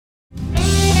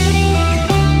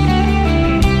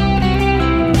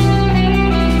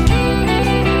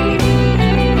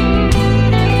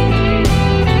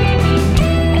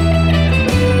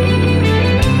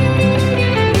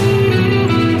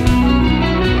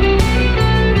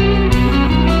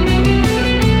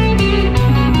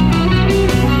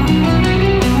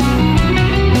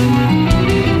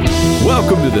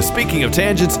Speaking of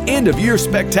Tangents, End of Year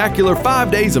Spectacular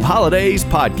 5 Days of Holidays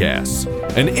podcasts.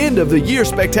 An End of the Year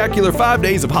Spectacular 5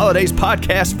 Days of Holidays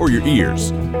podcast for your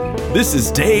ears. This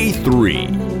is day 3.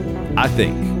 I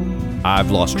think.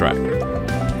 I've lost track.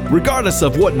 Regardless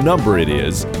of what number it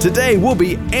is, today we'll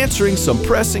be answering some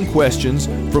pressing questions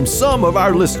from some of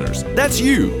our listeners. That's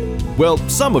you. Well,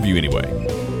 some of you anyway.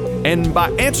 And by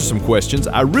answer some questions,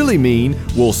 I really mean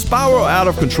we'll spiral out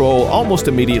of control almost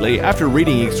immediately after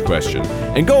reading each question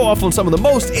and go off on some of the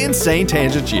most insane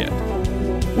tangents yet.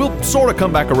 We'll sort of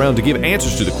come back around to give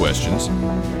answers to the questions,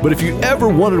 but if you ever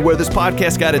wondered where this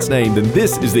podcast got its name, then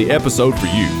this is the episode for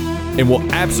you, and we'll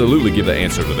absolutely give the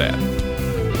answer to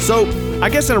that. So, I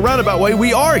guess in a roundabout way,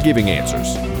 we are giving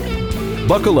answers.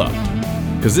 Buckle up,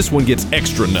 because this one gets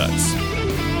extra nuts.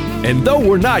 And though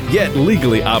we're not yet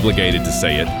legally obligated to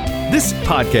say it, this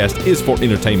podcast is for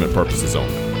entertainment purposes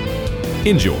only.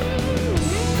 Enjoy.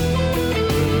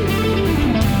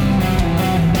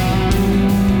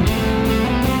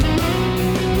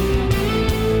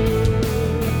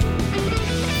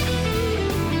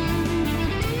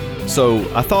 So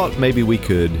I thought maybe we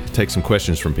could take some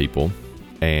questions from people,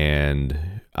 and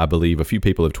I believe a few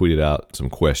people have tweeted out some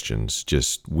questions.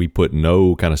 Just we put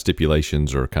no kind of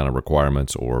stipulations or kind of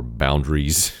requirements or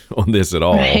boundaries on this at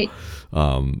all. Right.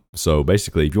 So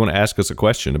basically, if you want to ask us a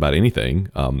question about anything,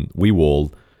 we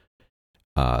will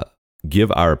give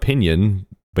our opinion.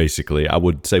 Basically, I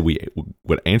would say we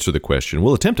would answer the question.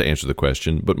 We'll attempt to answer the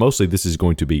question, but mostly this is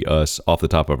going to be us off the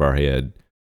top of our head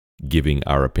giving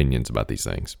our opinions about these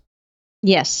things.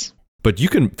 Yes. But you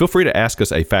can feel free to ask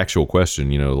us a factual question,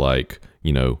 like,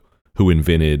 who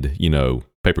invented,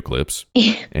 paper clips,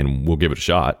 and we'll give it a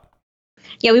shot.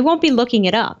 Yeah, we won't be looking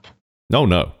it up.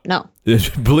 No.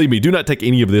 Believe me, do not take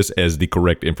any of this as the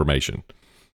correct information.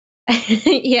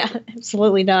 Yeah,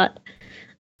 absolutely not.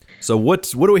 So what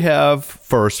do we have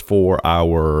first for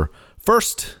our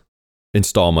first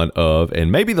installment of,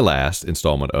 and maybe the last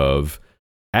installment of,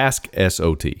 Ask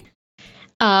SOT?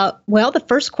 Well, the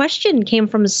first question came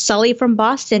from Sully from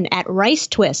Boston at Rice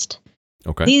Twist.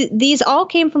 Okay. These all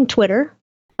came from Twitter.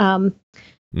 So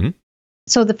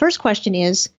the first question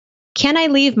is, can I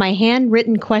leave my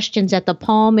handwritten questions at the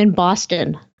Palm in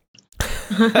Boston?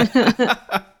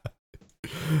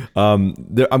 I'm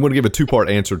going to give a 2-part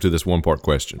answer to this 1-part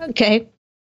question. Okay.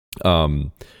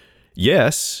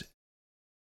 Yes,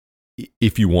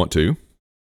 if you want to.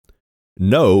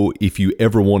 No, if you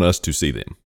ever want us to see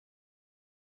them.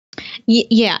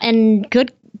 Yeah, and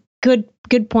good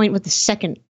point with the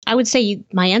second. I would say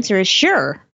my answer is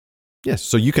sure. Yes,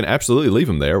 so you can absolutely leave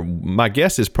them there. My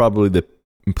guess is probably the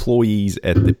employees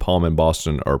at the Palm in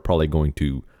Boston are probably going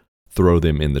to throw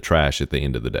them in the trash at the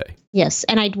end of the day. Yes,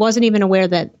 and I wasn't even aware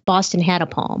that Boston had a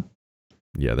palm.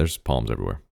 Yeah, there's palms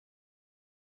everywhere.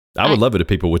 I would love it if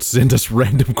people would send us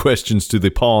random questions to the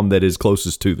palm that is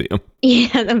closest to them.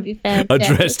 Yeah, that'd be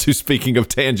fantastic. Addressed to Speaking of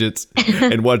Tangents,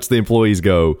 and watch the employees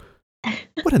go,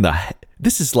 what in the heck?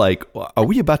 This is like, are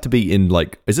we about to be in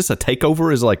is this a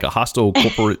takeover? Is it like a hostile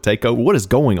corporate takeover? What is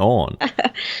going on?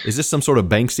 Is this some sort of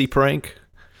Banksy prank?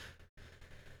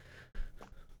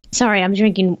 Sorry, I was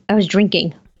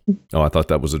drinking. Oh, I thought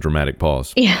that was a dramatic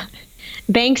pause. Yeah.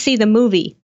 Banksy the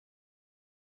movie.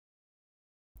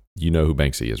 You know who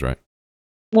Banksy is, right?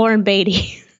 Warren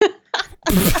Beatty.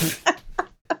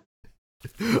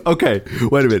 Okay,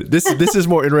 wait a minute. This is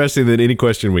more interesting than any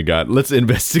question we got. Let's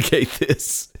investigate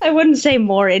this. I wouldn't say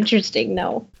more interesting,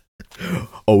 no.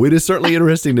 Oh, it is certainly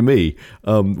interesting to me.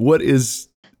 What is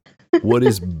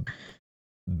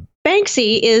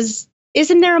Banksy is?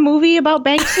 Isn't there a movie about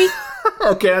Banksy?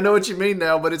 Okay, I know what you mean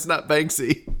now, but it's not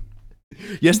Banksy.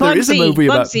 Yes, Bugsy, there is a movie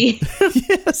about Bugsy.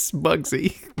 Yes,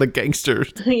 Bugsy, the gangster.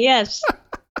 Yes.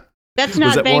 That's not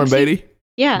Was that Banksy. Warren Beatty?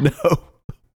 Yeah. No.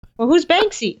 Well, who's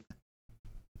Banksy?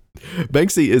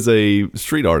 Banksy is a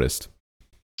street artist.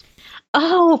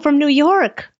 Oh, from New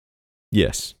York.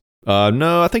 Yes.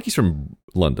 No, I think he's from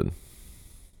London.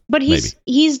 But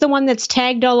he's the one that's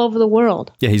tagged all over the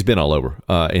world. Yeah, he's been all over.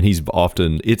 And he's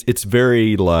often it's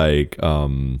very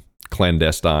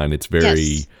clandestine. It's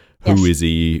very who is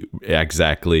he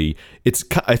exactly?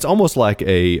 It's almost like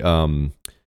a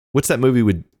what's that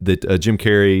movie that Jim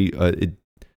Carrey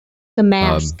The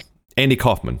Mask. Andy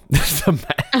Kaufman. The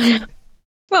Mask.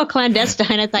 Well,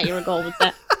 clandestine. I thought you were going with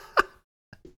that.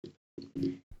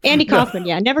 Andy Kaufman.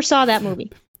 Yeah, never saw that movie.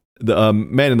 The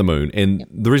Man in the Moon, and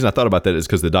the reason I thought about that is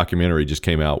because the documentary just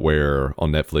came out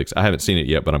on Netflix. I haven't seen it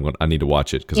yet, but I need to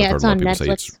watch it because I've heard a lot of people say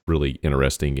it's really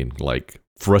interesting and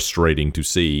frustrating to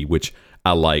see. Which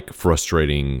I like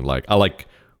frustrating. I like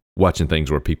watching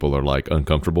things where people are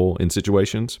uncomfortable in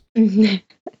situations.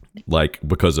 like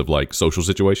because of like social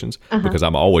situations, because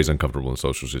I'm always uncomfortable in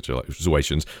social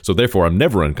situations. So therefore, I'm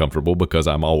never uncomfortable because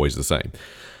I'm always the same.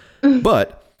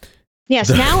 But yes,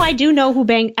 now I do know who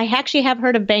I actually have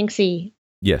heard of Banksy.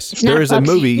 Yes, there is a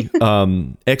movie,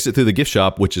 Exit Through the Gift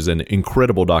Shop, which is an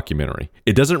incredible documentary.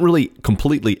 It doesn't really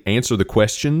completely answer the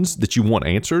questions that you want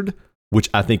answered, which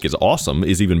I think is awesome,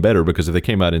 is even better, because if they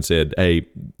came out and said, hey,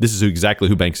 this is exactly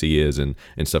who Banksy is and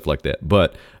stuff like that.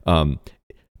 But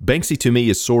Banksy to me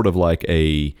is sort of like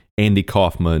a Andy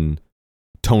Kaufman,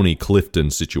 Tony Clifton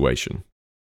situation,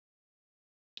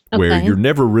 where you're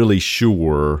never really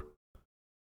sure.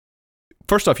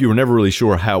 First off, you were never really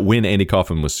sure when Andy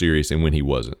Kaufman was serious and when he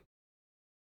wasn't.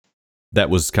 That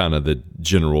was kind of the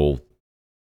general.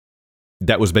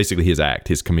 That was basically his act.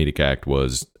 His comedic act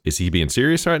was: is he being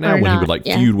serious right now? Or when not, he would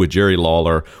feud with Jerry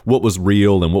Lawler, what was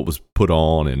real and what was put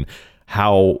on, and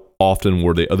how often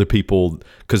were the other people?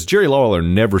 Because Jerry Lawler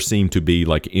never seemed to be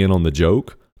like in on the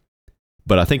joke,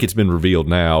 but I think it's been revealed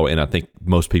now, and I think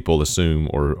most people assume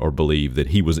or believe that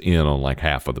he was in on like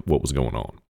half of what was going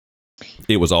on.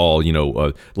 It was all,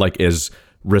 like as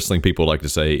wrestling people like to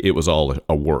say, it was all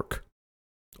a work.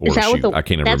 Or is that a shoot. what I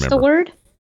can't even that's remember. The word?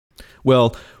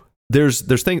 Well, there's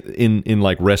things in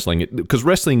like wrestling, because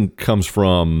wrestling comes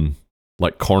from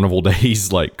like carnival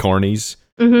days, like carnies.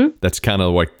 Mm-hmm. That's kind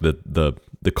of like the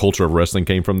culture of wrestling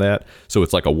came from that. So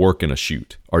it's like a work and a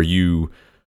shoot.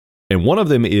 And one of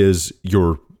them is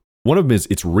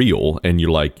it's real, and you're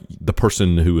like, the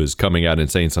person who is coming out and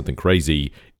saying something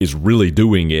crazy is really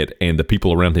doing it, and the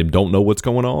people around him don't know what's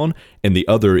going on. And the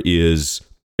other is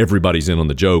everybody's in on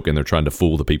the joke, and they're trying to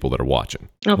fool the people that are watching.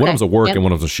 Okay. One of them's a work and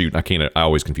one of them's a shoot. I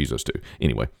always confuse those two.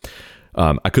 Anyway,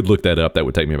 I could look that up. That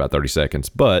would take me about 30 seconds,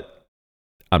 but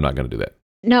I'm not going to do that.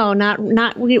 No,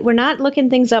 we're not looking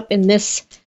things up in this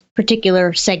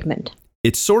particular segment.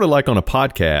 It's sort of like on a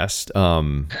podcast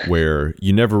where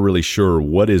you're never really sure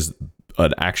what is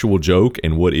an actual joke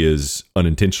and what is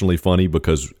unintentionally funny,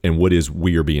 and what is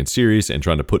we are being serious and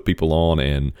trying to put people on,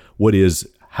 and what is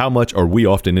how much are we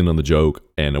often in on the joke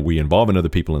and are we involving other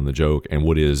people in the joke, and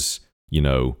what is,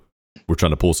 we're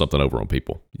trying to pull something over on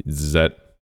people. Is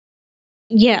that?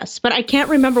 Yes, but I can't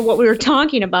remember what we were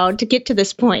talking about to get to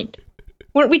this point.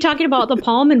 Weren't we talking about the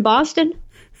Palm in Boston?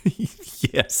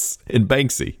 Yes, and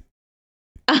Banksy.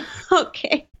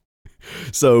 Okay.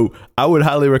 So I would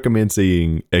highly recommend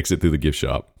seeing Exit Through the Gift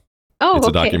Shop. Oh, it's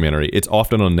a documentary. It's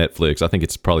often on Netflix. I think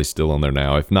it's probably still on there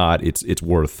now. If not, it's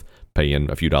worth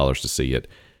paying a few dollars to see it.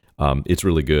 It's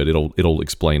really good. It'll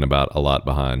explain about a lot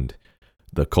behind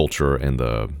the culture and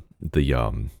the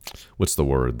what's the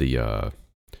word, the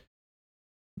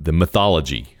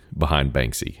mythology behind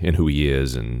Banksy and who he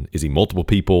is, and is he multiple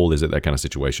people? Is it that kind of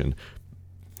situation?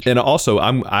 And also,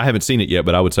 I haven't seen it yet,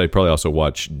 but I would say probably also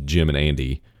watch Jim and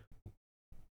Andy.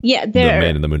 Yeah, the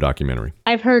Man in the Moon documentary.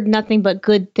 I've heard nothing but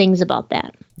good things about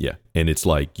that. Yeah, and it's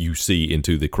like you see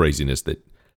into the craziness that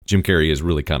Jim Carrey is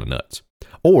really kind of nuts,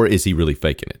 or is he really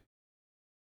faking it?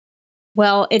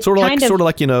 Well, it's sort of like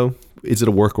is it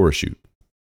a work or a shoot?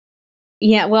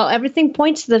 Yeah, well, everything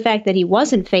points to the fact that he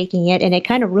wasn't faking it, and it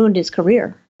kind of ruined his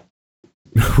career.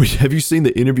 Have you seen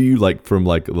the interview from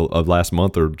last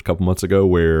month or a couple months ago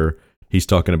where he's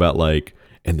talking about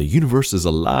and the universe is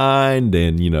aligned,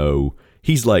 and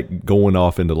he's like going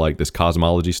off into like this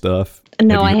cosmology stuff?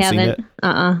 No, I haven't.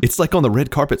 It's like on the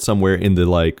red carpet somewhere in the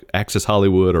like Access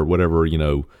Hollywood or whatever,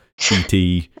 ET,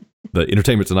 the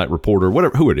Entertainment Tonight reporter,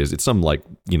 whatever, who it is. It's some like,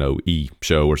 E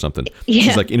show or something. Yeah.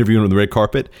 He's like interviewing on the red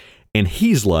carpet, and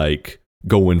he's like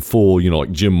going full,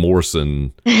 like Jim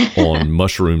Morrison on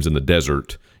mushrooms in the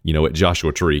desert, at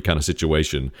Joshua Tree kind of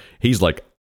situation. He's like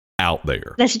out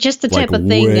there. That's just the type of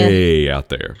thing. Way out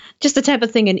there. Just the type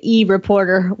of thing an E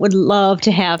reporter would love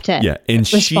to have to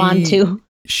respond to.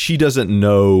 She doesn't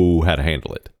know how to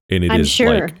handle it. And I'm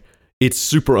sure. It's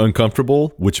super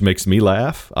uncomfortable, which makes me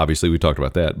laugh. Obviously, we talked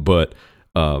about that, but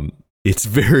it's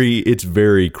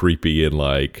very creepy, and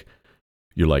like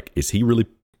you're like,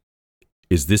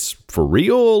 is this for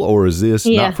real or is this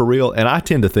not for real? And I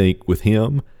tend to think with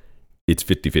him, it's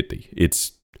 50-50.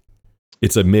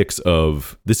 It's a mix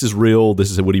of this is real, this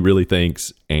is what he really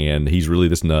thinks, and he's really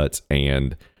this nuts,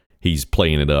 and he's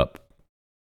playing it up.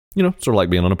 Sort of like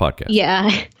being on a podcast.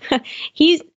 Yeah.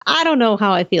 I don't know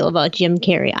how I feel about Jim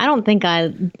Carrey. I don't think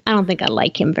I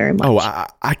like him very much. Oh,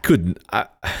 I couldn't.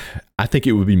 I think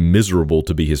it would be miserable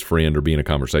to be his friend or be in a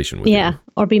conversation with him. Yeah,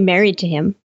 or be married to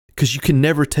him. Because you can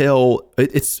never tell.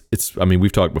 It's. I mean,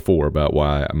 we've talked before about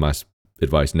why my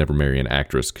advice: never marry an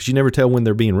actress, because you never tell when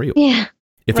they're being real. Yeah.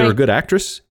 If they're a good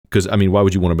actress, because I mean, why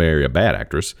would you want to marry a bad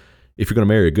actress? if you're going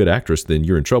to marry a good actress, then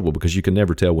you're in trouble because you can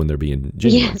never tell when they're being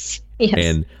genuine. Yes.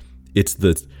 And it's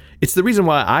the reason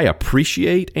why I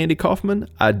appreciate Andy Kaufman.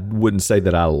 I wouldn't say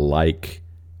that I like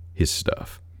his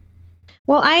stuff.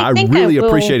 Well, I think really I will.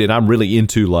 appreciate it. I'm really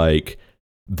into like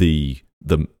the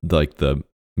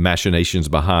machinations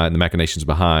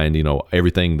behind, you know,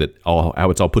 everything how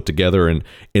it's all put together, and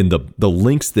the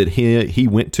links that he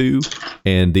went to,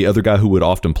 and the other guy who would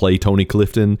often play Tony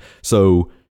Clifton.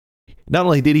 So not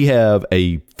only did he have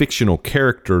a fictional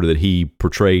character that he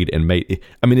portrayed and made,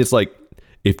 I mean, it's like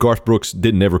if Garth Brooks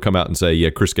didn't ever come out and say, yeah,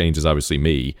 Chris Gaines is obviously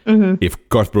me. Mm-hmm. If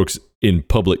Garth Brooks in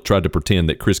public tried to pretend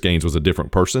that Chris Gaines was a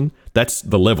different person, that's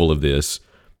the level of this.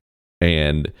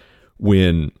 And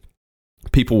when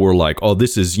people were like, oh,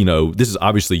 this is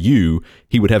obviously you,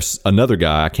 he would have another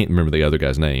guy. I can't remember the other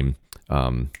guy's name.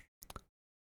 I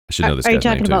should know this guy's name. Are you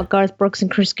talking about Garth Brooks and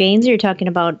Chris Gaines, or you're talking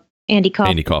about Andy Kaufman?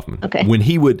 Andy Kaufman. Okay. When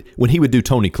he would do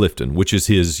Tony Clifton, which is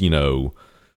his, tux,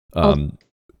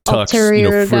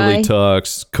 frilly guy.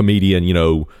 tux,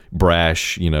 comedian,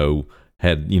 brash,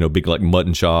 had, big like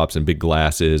mutton chops and big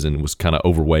glasses and was kind of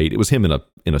overweight. It was him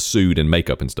in a suit and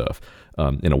makeup and stuff,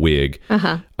 in a wig.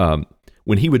 Uh-huh.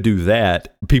 When he would do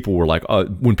that, people were like,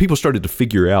 when people started to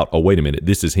figure out, oh, wait a minute,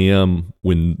 this is him,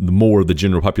 when the more of the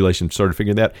general population started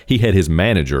figuring that, he had his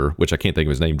manager, which I can't think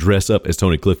of his name, dress up as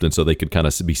Tony Clifton so they could kind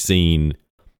of be seen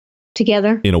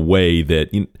together in a way that,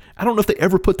 I don't know if they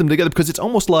ever put them together, because it's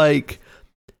almost like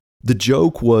the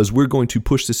joke was, we're going to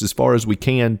push this as far as we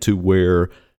can to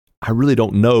where I really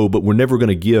don't know, but we're never going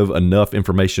to give enough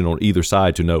information on either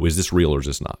side to know, is this real or is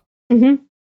this not? Mm-hmm.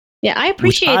 Yeah, I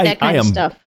appreciate that kind of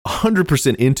stuff.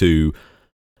 100% into,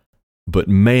 but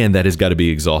man, that has got to be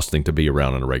exhausting to be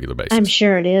around on a regular basis. I'm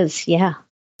sure it is. Yeah.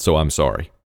 So I'm sorry.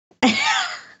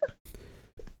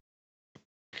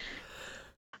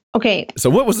 Okay.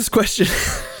 So what was this question?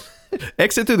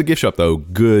 Exit Through the Gift Shop, though,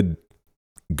 good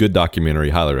documentary,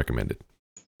 highly recommended.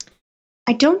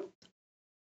 I think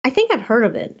I've heard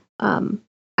of it.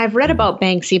 I've read about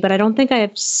Banksy, but I don't think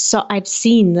I've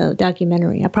seen the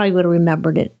documentary. I probably would have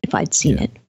remembered it if I'd seen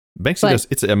it. Banksy does.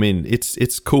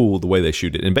 It's cool the way they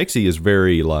shoot it, and Banksy is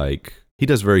very he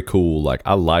does very cool. Like,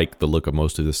 I like the look of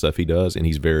most of the stuff he does, and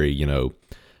he's very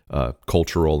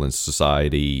cultural and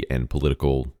society and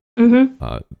political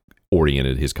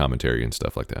oriented. His commentary and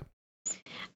stuff like that.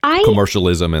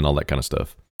 Commercialism and all that kind of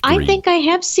stuff. I think I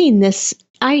have seen this.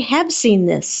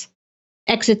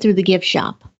 Exit Through the Gift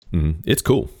Shop. Mm-hmm. It's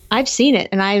cool. I've seen it,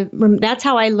 and that's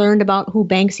how I learned about who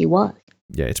Banksy was.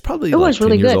 Yeah, it's probably like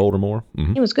 10 years old or more.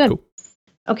 Mm-hmm. It was good. Cool.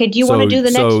 Okay, do you want to do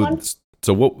the next one?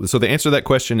 So the answer to that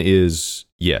question is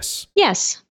yes.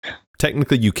 Yes.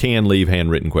 Technically, you can leave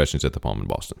handwritten questions at the Palm in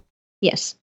Boston.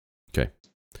 Yes. Okay.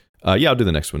 I'll do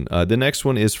the next one. The next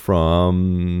one is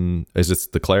from, is this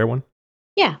the Claire one?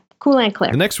 Yeah, Cool Aunt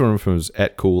Claire. The next one is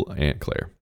at Cool Aunt Claire,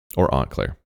 or Aunt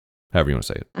Claire, however you want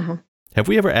to say it. Uh-huh. Have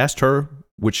we ever asked her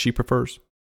which she prefers?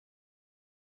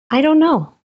 I don't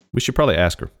know. We should probably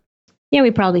ask her. Yeah,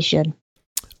 we probably should.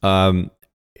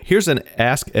 Here's an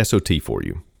Ask SOT for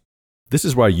you. This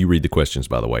is why you read the questions,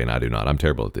 by the way, and I do not. I'm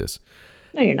terrible at this.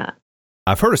 No, you're not.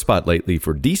 I've heard a spot lately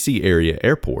for DC area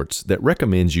airports that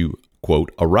recommends you,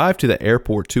 quote, arrive to the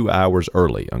airport 2 hours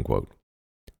early, unquote.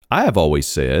 I have always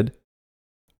said,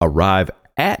 arrive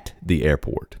at the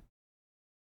airport.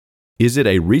 Is it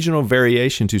a regional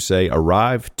variation to say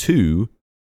arrive to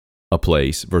a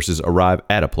place versus arrive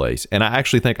at a place? And I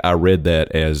actually think I read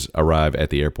that as arrive at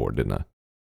the airport, didn't I?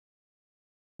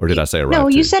 Or did I say arrive to? No,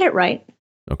 you said it right.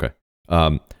 Okay.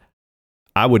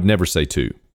 I would never say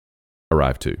to,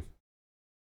 arrive to.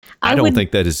 I don't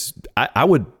think that is, I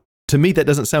would, to me, that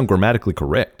doesn't sound grammatically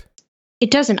correct.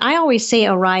 It doesn't. I always say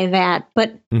arrive at,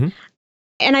 but, and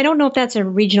I don't know if that's a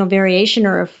regional variation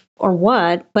or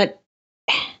what, but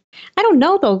I don't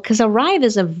know though, because arrive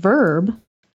is a verb.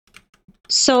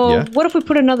 So what if we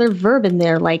put another verb in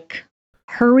there, like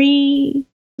hurry?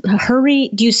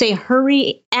 Do you say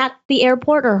hurry at the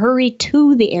airport or hurry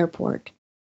to the airport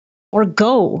or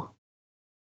go?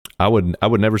 I would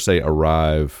never say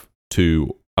arrive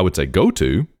to. I would say go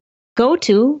to. Go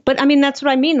to, but I mean that's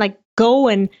what I mean. Like go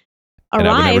and arrive. And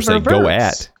I would never say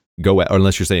go at, or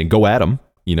unless you're saying go at them.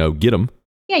 Get them.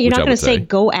 Yeah, you're not going to say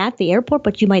go at the airport,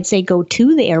 but you might say go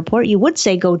to the airport. You would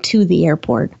say go to the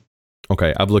airport.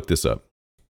 Okay, I've looked this up.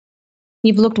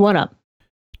 You've looked what up?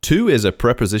 To is a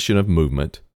preposition of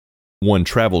movement. One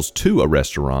travels to a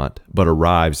restaurant, but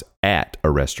arrives at a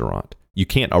restaurant. You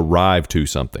can't arrive to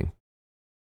something.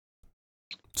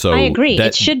 So I agree.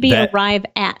 It should be arrive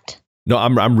at. No,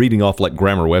 I'm reading off like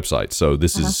grammar websites. So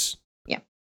this is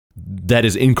that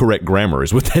is incorrect grammar,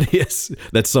 is what that is.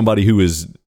 That's somebody who is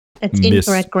That's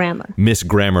incorrect grammar.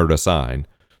 Misgrammared a sign.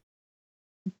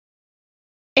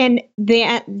 And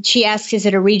she asks, is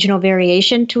it a regional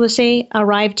variation to say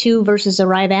arrive to versus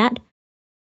arrive at?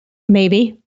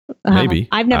 Maybe. Maybe.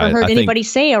 I've never heard anybody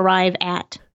say arrive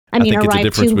at. I mean, think it's a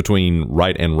difference between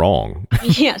right and wrong.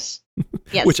 Yes.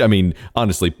 Yes. Which, I mean,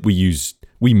 honestly,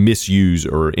 we misuse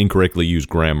or incorrectly use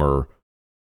grammar.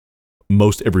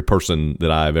 Most every person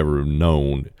that I've ever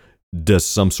known does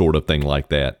some sort of thing like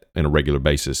that on a regular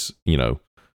basis,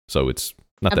 so it's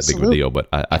not that big of a deal. But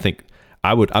I think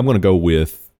I'm going to go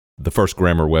with the first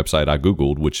grammar website I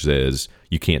Googled, which says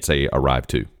you can't say arrive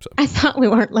to. So. I thought we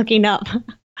weren't looking up.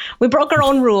 We broke our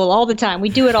own rule all the time. We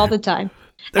do it all the time.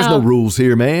 There's no rules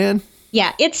here, man.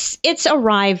 Yeah, it's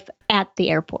arrive at the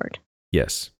airport.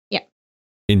 Yes. Yeah.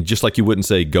 And just like you wouldn't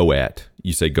say go at,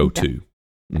 you say go to.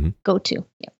 Mm-hmm. Go to.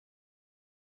 Yeah.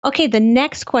 Okay, the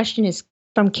next question is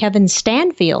from Kevin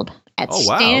Stanfield at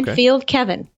Stanfield okay.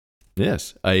 Kevin.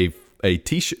 Yes, a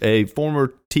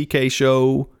former TK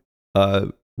show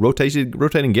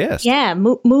rotating guest. Yeah,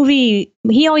 movie.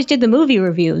 He always did the movie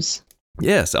reviews.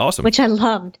 Yes, awesome. Which I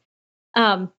loved.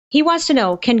 He wants to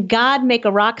know: can God make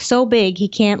a rock so big he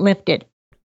can't lift it?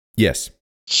 Yes.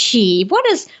 Gee, what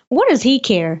does he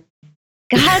care?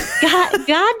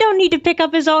 God don't need to pick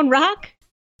up his own rock.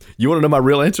 You want to know my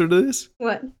real answer to this?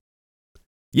 What?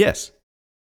 Yes,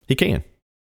 he can.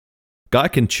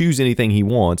 God can choose anything he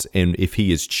wants, and if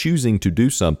he is choosing to do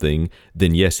something,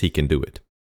 then yes, he can do it.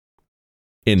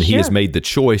 And he has made the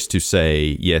choice to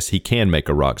say, yes, he can make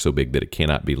a rock so big that it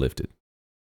cannot be lifted.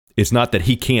 It's not that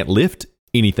he can't lift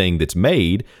anything that's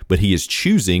made, but he is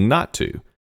choosing not to.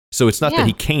 So it's not that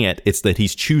he can't, it's that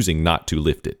he's choosing not to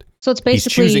lift it. So it's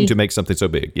basically he's choosing to make something so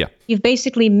big. Yeah. You've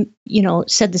basically,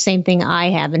 said the same thing I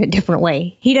have in a different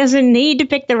way. He doesn't need to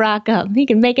pick the rock up. He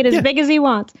can make it as big as he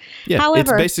wants. Yeah.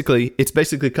 However, it's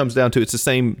basically comes down to it's the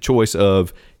same choice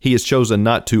of he has chosen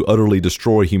not to utterly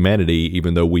destroy humanity,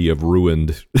 even though we have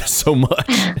ruined so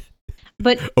much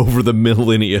but over the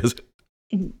millennia.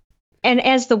 And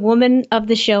as the woman of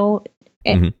the show,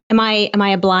 am I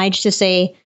obliged to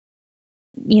say,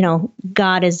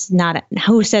 God is not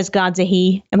who says God's a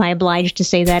he? Am I obliged to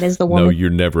say that as the woman? No, you're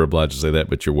never obliged to say that,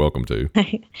 but you're welcome to.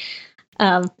 I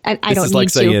don't need to. It's like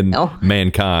saying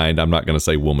mankind. I'm not going to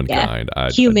say womankind. Yeah,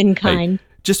 humankind.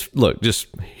 Here's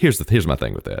my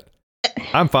thing with that.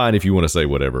 I'm fine if you want to say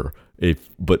whatever.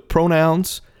 But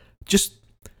pronouns, just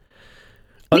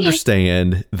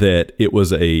understand that it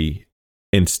was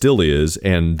and still is,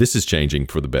 and this is changing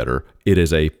for the better. It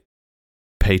is a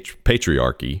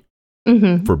patriarchy.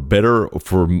 Mm-hmm. For better,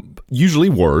 for usually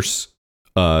worse,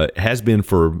 has been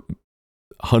for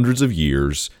hundreds of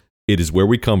years. It is where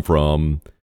we come from.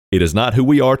 It is not who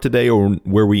we are today or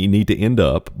where we need to end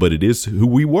up, but it is who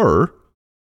we were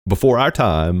before our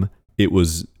time. It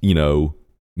was,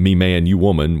 me man, you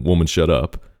woman shut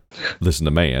up, listen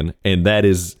to man. And that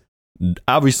is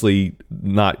obviously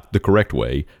not the correct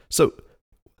way. So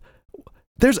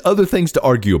there's other things to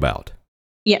argue about.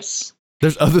 Yes.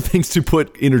 There's other things to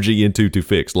put energy into to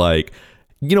fix. Like,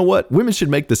 you know what? Women should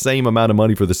make the same amount of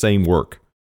money for the same work.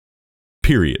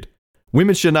 Period.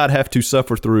 Women should not have to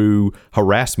suffer through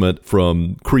harassment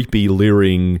from creepy,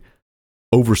 leering,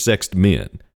 oversexed men.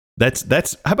 That's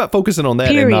how about focusing on that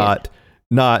Period. And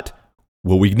not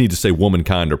well, we need to say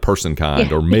womankind or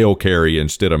personkind or male carry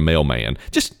instead of mailman.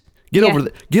 Just get over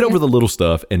the little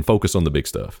stuff and focus on the big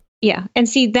stuff. Yeah. And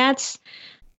see,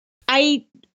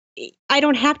 I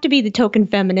don't have to be the token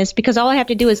feminist because all I have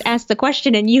to do is ask the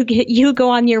question and you go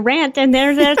on your rant and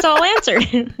that's all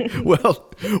answered.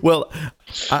 well,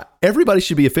 everybody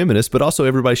should be a feminist, but also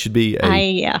everybody should be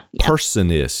a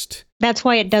personist. That's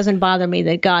why it doesn't bother me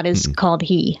that God is called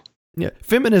he. Yeah.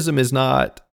 Feminism is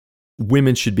not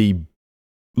women should be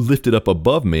lifted up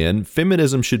above men.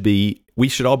 Feminism should be, we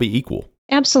should all be equal.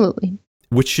 Absolutely.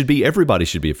 Which should be, everybody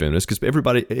should be a feminist because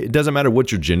everybody, it doesn't matter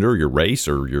what your gender, or your race,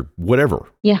 or your whatever.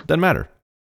 Yeah. Doesn't matter.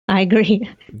 I agree.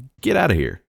 Get out of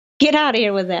here. Get out of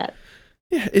here with that.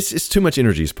 Yeah, it's too much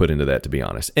energy is put into that, to be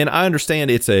honest. And I understand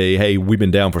it's hey, we've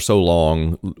been down for so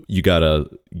long, you got to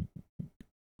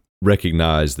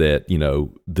recognize that,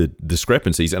 the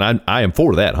discrepancies, and I am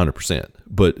for that 100%.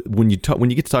 But when you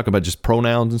get to talk about just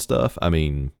pronouns and stuff, I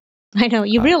mean. I know.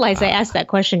 You realize I asked that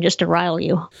question just to rile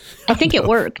you. I think it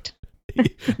worked.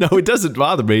 No, it doesn't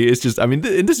bother me. It's just, and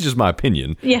this is just my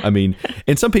opinion. Yeah.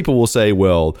 And some people will say,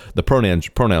 well, the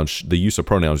use of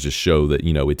pronouns just show that,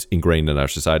 it's ingrained in our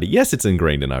society. Yes, it's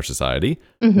ingrained in our society.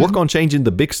 Mm-hmm. Work on changing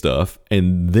the big stuff,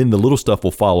 and then the little stuff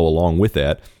will follow along with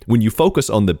that. When you focus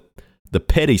on the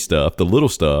petty stuff, the little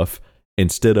stuff,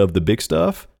 instead of the big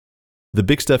stuff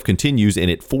continues, and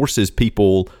it forces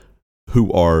people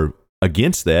who are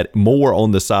against that more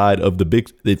on the side of the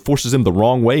big, it forces them the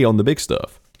wrong way on the big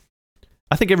stuff.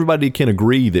 I think everybody can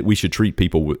agree that we should treat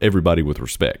everybody with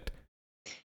respect.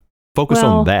 Focus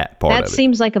on that part of it. That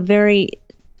seems like a very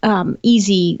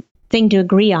easy thing to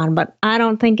agree on, but I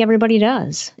don't think everybody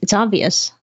does. It's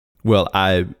obvious. Well,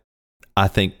 I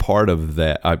think part of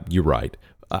that, you're right.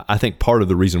 I think part of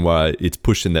the reason why it's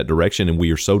pushed in that direction and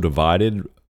we are so divided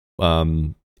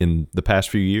in the past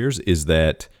few years is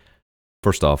that,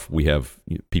 first off, we have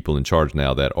people in charge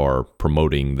now that are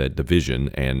promoting that division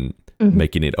and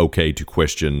making it okay to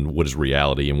question what is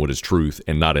reality and what is truth,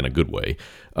 and not in a good way.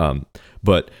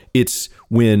 But it's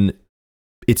when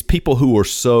it's people who are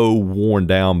so worn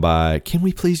down by, can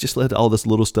we please just let all this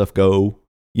little stuff go?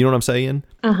 You know what I'm saying?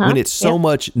 When it's so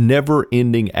much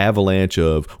never-ending avalanche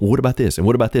of, well, what about this, and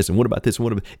what about this, and what about this, and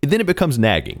what about... And then it becomes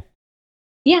nagging.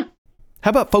 Yeah. How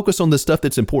about focus on the stuff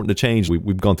that's important to change?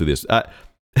 We've gone through this.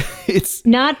 It's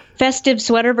not festive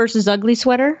sweater versus ugly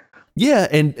sweater. Yeah,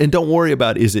 and don't worry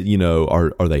about, is it,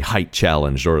 are they height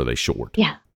challenged or are they short?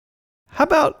 Yeah. How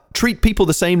about treat people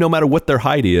the same no matter what their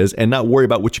height is and not worry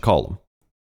about what you call them?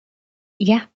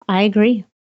 Yeah, I agree.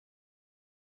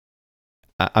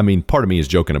 I mean, part of me is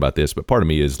joking about this, but part of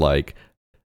me is like,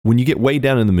 when you get way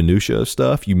down in the minutia of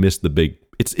stuff, you miss the big.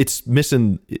 It's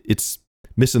missing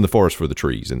the forest for the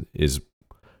trees, and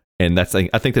I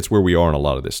think that's where we are in a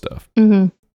lot of this stuff. Mm-hmm.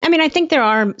 I mean, I think there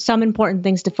are some important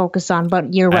things to focus on,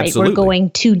 but you're right. Absolutely. We're going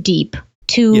too deep,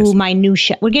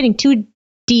 minutia. We're getting too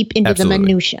deep into the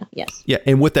minutia. Yes. Yeah,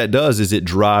 and what that does is it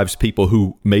drives people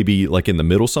who maybe like in the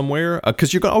middle somewhere,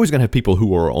 because you're always going to have people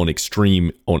who are on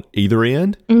extreme on either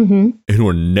end, and who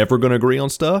are never going to agree on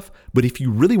stuff. But if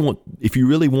you really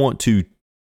want to,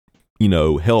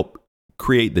 help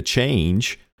create the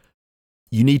change,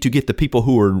 you need to get the people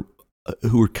who are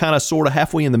kind of sort of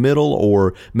halfway in the middle,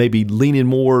 or maybe leaning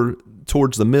more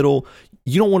towards the middle.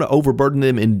 You don't want to overburden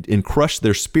them and crush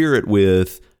their spirit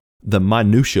with the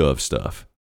minutia of stuff.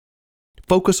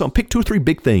 Pick 2 or 3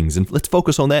 big things and let's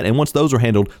focus on that. And once those are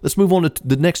handled, let's move on to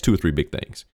the next 2 or 3 big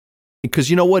things. Because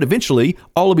you know what? Eventually,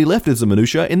 all will be left is the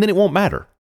minutia, and then it won't matter.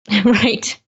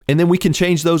 Right. And then we can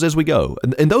change those as we go.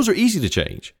 And those are easy to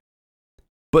change.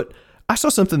 But I saw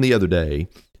something the other day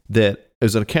that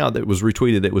is an account that was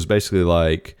retweeted that was basically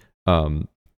like,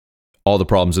 all the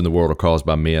problems in the world are caused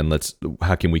by men.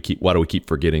 Why do we keep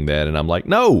forgetting that? And I'm like,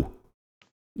 no,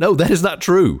 that is not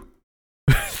true.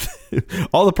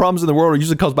 All the problems in the world are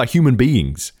usually caused by human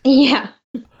beings. Yeah.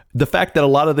 The fact that a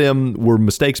lot of them were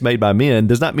mistakes made by men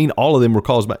does not mean all of them were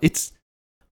caused by it's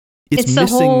missing, the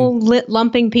whole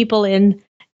lumping people in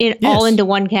yes. all into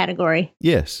one category.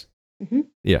 Yes. Mm-hmm.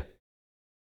 Yeah.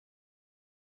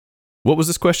 What was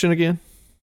this question again?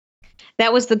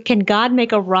 That was can God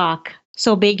make a rock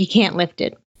so big you can't lift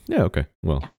it? Yeah. Okay.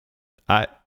 Well, I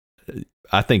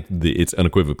think it's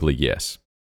unequivocally yes.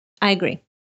 I agree.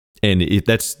 And I've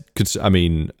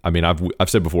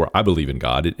said before, I believe in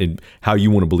God and how you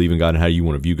want to believe in God and how you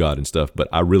want to view God and stuff. But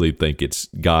I really think it's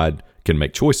God can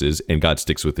make choices and God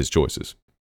sticks with his choices,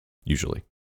 usually.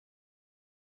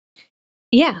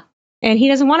 Yeah. And he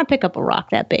doesn't want to pick up a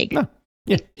rock that big. No.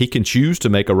 Yeah. He can choose to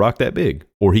make a rock that big,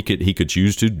 or he could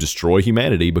choose to destroy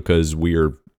humanity because we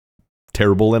are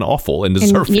terrible and awful and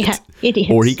deserve it. Yeah, it is.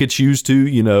 Or he could choose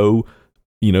to,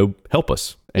 help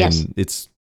us. And yes.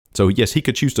 So yes, he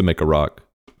could choose to make a rock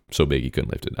so big he couldn't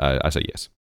lift it. I say yes.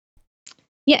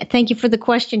 Yeah, thank you for the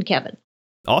question, Kevin.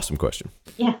 Awesome question.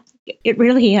 Yeah, it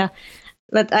really,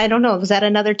 but I don't know, was that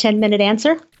another 10-minute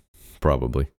answer?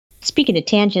 Probably. Speaking of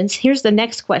tangents, here's the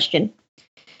next question.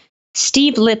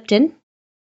 Steve Lipton.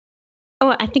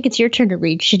 Oh, I think it's your turn to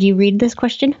read. Should you read this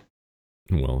question?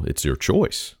 Well, it's your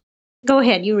choice. Go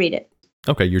ahead, you read it.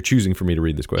 Okay, you're choosing for me to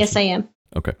read this question. Yes, I am.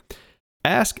 Okay.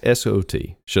 Ask SOT.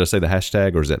 Should I say the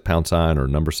hashtag, or is that £,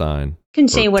 or $sign? You can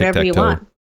say whatever you want.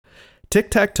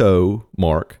 Tic-tac-toe,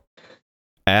 Mark.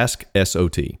 Ask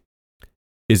SOT.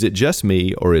 Is it just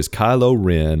me, or is Kylo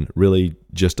Ren really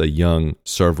just a young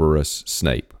Severus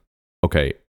Snape?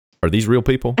 Okay, are these real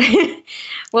people?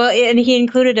 Well, and he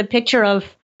included a picture of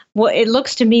what it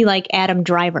looks to me like Adam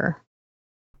Driver.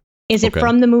 Is it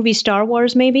from the movie Star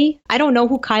Wars, maybe? I don't know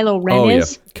who Kylo Ren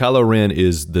is. Yeah. Kylo Ren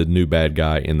is the new bad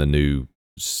guy in the new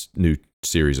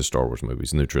series of Star Wars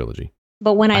movies, the new trilogy.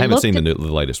 But when I haven't seen the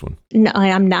latest one. No,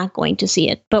 I'm not going to see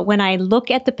it. But when I look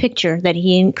at the picture that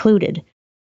he included,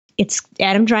 it's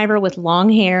Adam Driver with long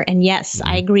hair. And yes,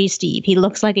 I agree, Steve. He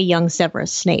looks like a young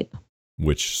Severus Snape.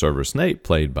 Which Severus Snape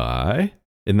played by,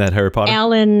 isn't that Harry Potter?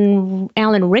 Alan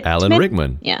Rickman. Alan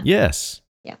Rickman. Yeah. Yes.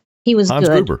 Yeah. He was Hans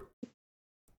good. Gruber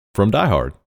from Die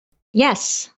Hard.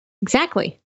 Yes,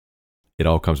 exactly. It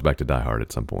all comes back to Die Hard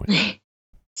at some point.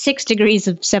 6 degrees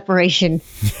of separation.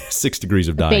 6 degrees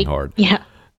of dying hard. Yeah.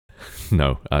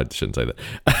 No, I shouldn't say that.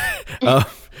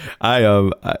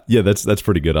 Yeah, that's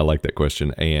pretty good. I like that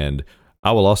question. And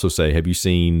I will also say, have you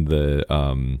seen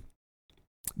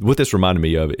what this reminded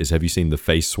me of is, have you seen the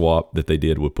face swap that they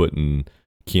did with putting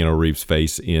Keanu Reeves'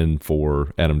 face in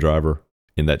for Adam Driver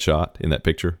in that shot, in that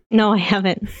picture? No, I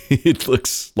haven't. It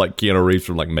looks like Keanu Reeves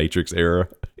from like Matrix era.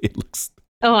 It looks.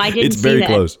 Oh, I didn't see that. It's very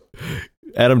close.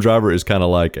 Adam Driver is kind of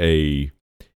like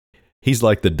he's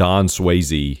like the Don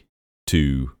Swayze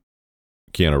to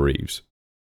Keanu Reeves.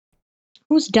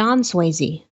 Who's Don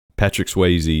Swayze? Patrick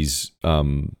Swayze's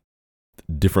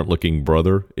different looking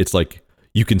brother. It's like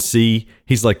you can see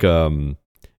he's like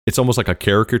it's almost like a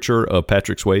caricature of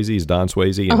Patrick Swayze. He's Don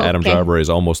Swayze, and Adam Driver is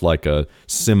almost like a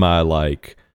semi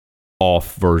like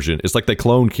off version. It's like they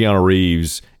cloned Keanu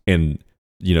Reeves, and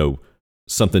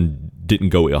something didn't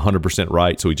go 100%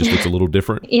 right, so he just looks a little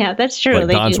different. Yeah, that's true. Like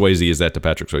Don Swayze is that to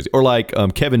Patrick Swayze, or like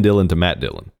Kevin Dillon to Matt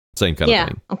Dillon. Same kind of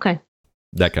thing. Yeah. Okay.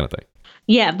 That kind of thing.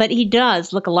 Yeah, but he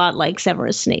does look a lot like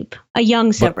Severus Snape, a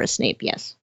young Severus Snape.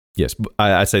 Yes. Yes,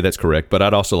 I'd say that's correct. But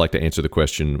I'd also like to answer the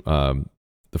question,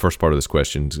 the first part of this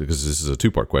question, because this is a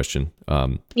two-part question.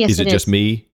 Yes, is it just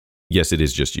me? Yes, it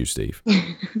is just you, Steve.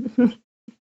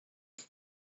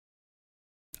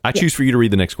 I choose for you to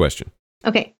read the next question.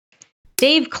 Okay.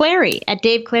 Dave Clary at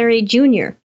Dave Clary Jr.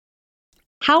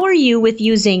 How are you with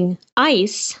using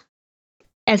ice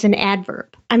as an adverb?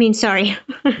 I mean, sorry.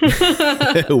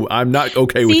 I'm not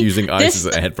okay with using ice as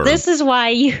an adverb. This is why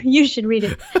you should read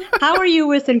it. How are you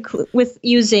with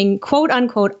using quote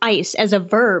unquote ice as a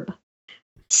verb?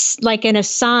 Like in a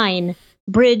sign,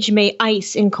 bridge may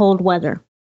ice in cold weather.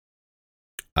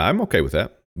 I'm okay with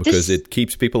that because it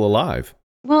keeps people alive.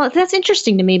 Well, that's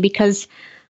interesting to me because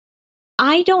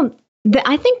I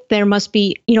think there must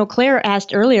be, Claire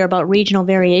asked earlier about regional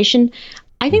variation.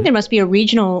 I think there must be a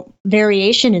regional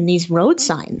variation in these road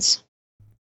signs.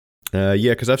 Yeah,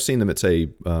 because I've seen them that say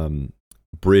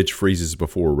bridge freezes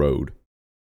before road.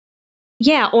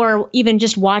 Yeah, or even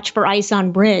just watch for ice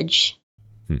on bridge.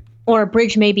 Or a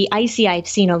bridge may be icy, I've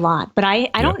seen a lot. But I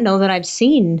don't know that I've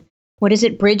seen, what is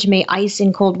it, bridge may ice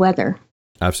in cold weather.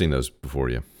 I've seen those before,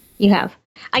 yeah. You have?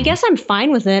 I guess I'm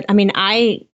fine with it. I mean,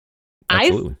 I've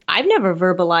never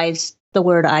verbalized the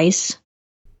word ice.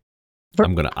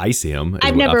 I'm going to ice him.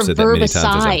 I've never said verbicized. That many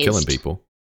times as I'm killing people.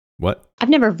 What? I've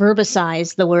never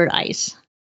verbicized the word ice.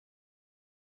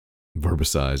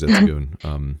 Verbicized, that's a good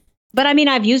one. But I mean,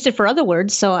 I've used it for other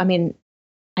words, so I mean,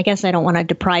 I guess I don't want to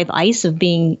deprive ice of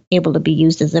being able to be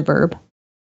used as a verb.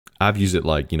 I've used it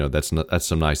like, that's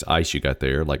some nice ice you got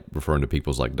there, like referring to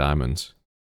people's like diamonds.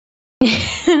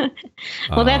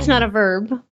 Well, that's not a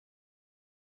verb.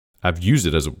 I've used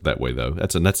it as that way though.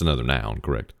 That's another noun,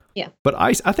 correct? Yeah. But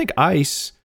ice, I think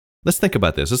ice. Let's think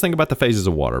about this. Let's think about the phases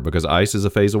of water because ice is a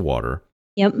phase of water.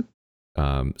 Yep.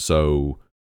 So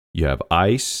you have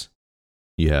ice,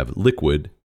 you have liquid.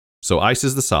 So ice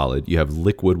is the solid. You have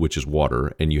liquid, which is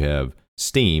water, and you have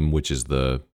steam, which is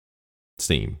the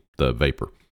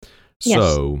vapor. Yes.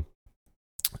 So,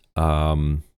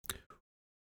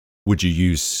 would you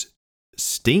use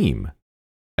steam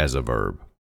as a verb?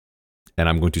 And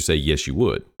I'm going to say, yes, you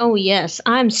would. Oh, yes.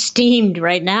 I'm steamed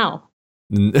right now.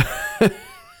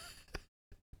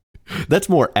 That's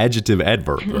more adjective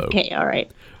adverb, though. Okay, all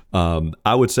right.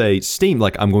 I would say steam,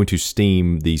 like I'm going to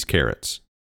steam these carrots.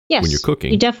 Yes, when you're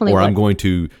cooking. You definitely would. I'm going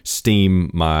to steam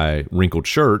my wrinkled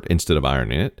shirt instead of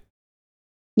ironing it.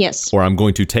 Yes. Or I'm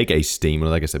going to take a steam,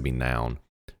 like I said, be noun.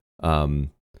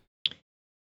 I'm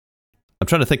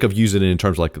trying to think of using it in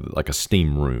terms of like a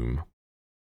steam room.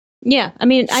 Yeah, I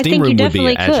mean, I think you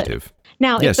definitely could.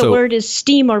 Now, if the word is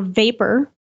steam or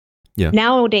vapor,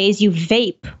 nowadays you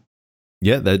vape.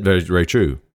 Yeah, that's very, very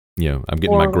true. I'm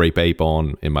getting my grape ape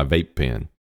on in my vape pen.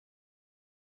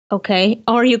 Okay.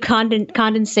 Or you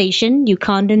condensation, you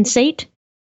condensate.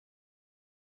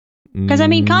 Because, I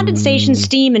mean, condensation,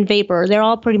 steam, and vapor, they're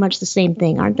all pretty much the same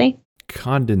thing, aren't they?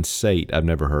 Condensate, I've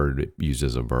never heard it used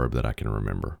as a verb that I can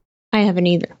remember. I haven't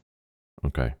either.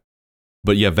 Okay.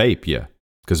 But yeah, vape, yeah.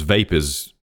 Because vape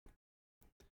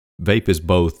is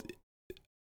both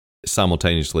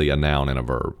simultaneously a noun and a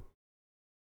verb.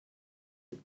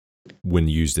 When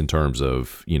used in terms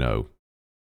of,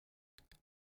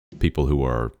 people who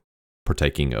are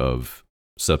partaking of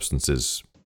substances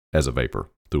as a vapor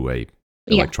through a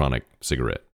electronic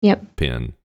cigarette,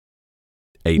 pen,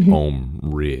 8-ohm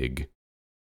rig,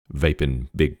 vaping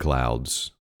big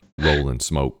clouds, rolling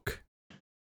smoke.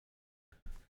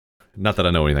 Not that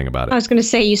I know anything about it. I was going to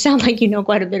say, you sound like you know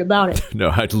quite a bit about it. No,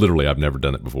 I've never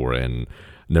done it before and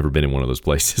never been in one of those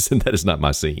places, and that is not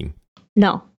my scene.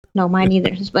 No. no, mine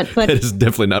either. But that is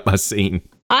definitely not my scene.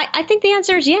 I think the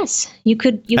answer is yes. You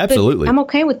could. Absolutely. I'm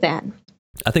okay with that.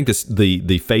 I think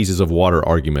the phases of water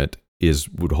argument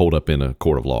would hold up in a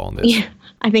court of law on this. Yeah,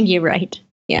 I think you're right.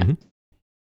 Yeah.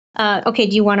 Mm-hmm. Okay.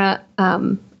 Do you want to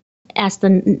ask the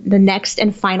next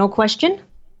and final question?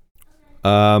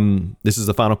 This is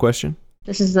the final question?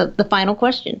 This is the final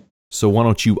question. So why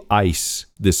don't you ice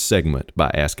this segment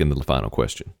by asking the final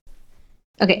question?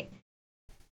 Okay.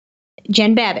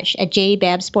 Jen Babish at J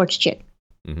Bab Sports Chick.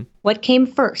 Mm-hmm. What came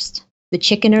first, the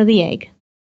chicken or the egg?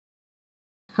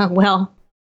 Well,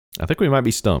 I think we might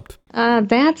be stumped.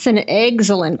 That's an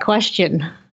excellent question.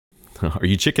 Are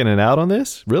you chickening out on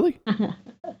this? Really?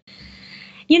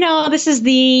 This is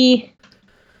the.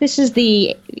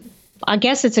 I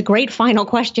guess it's a great final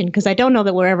question because I don't know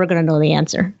that we're ever going to know the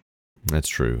answer. That's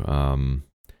true.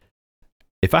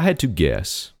 If I had to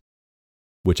guess,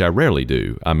 which I rarely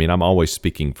do, I mean, I'm always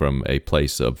speaking from a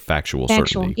place of factual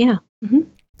certainty. Yeah.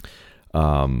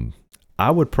 Mm-hmm. I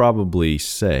would probably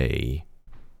say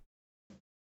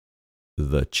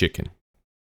the chicken.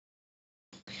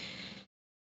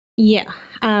 Yeah.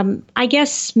 I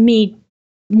guess me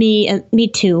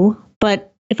too. But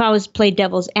if I was play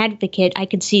devil's advocate, I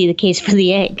could see the case for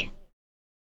the egg.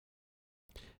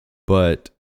 But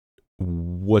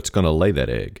what's going to lay that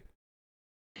egg?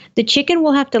 The chicken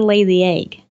will have to lay the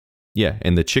egg. Yeah,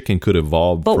 and the chicken could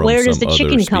evolve from some other species. But where does the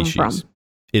chicken come from?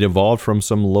 It evolved from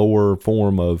some lower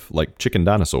form of, like, chicken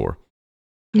dinosaur.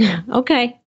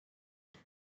 Okay.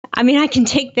 I mean, I can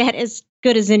take that as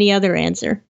good as any other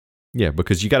answer. Yeah,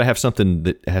 because you got to have something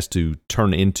that has to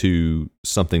turn into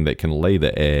something that can lay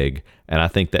the egg, and I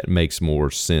think that makes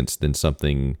more sense than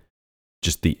something,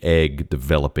 just the egg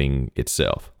developing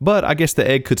itself. But I guess the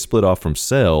egg could split off from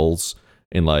cells,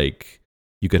 and like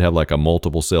you could have like a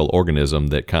multiple cell organism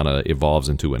that kind of evolves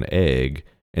into an egg,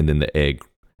 and then the egg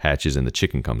hatches and the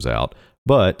chicken comes out.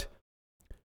 But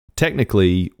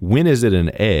technically, when is it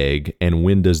an egg, and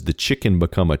when does the chicken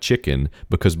become a chicken?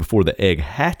 Because before the egg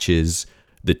hatches,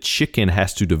 the chicken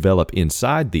has to develop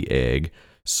inside the egg.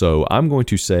 So I'm going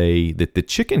to say that the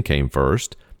chicken came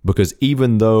first, because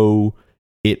even though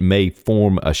it may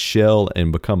form a shell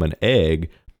and become an egg,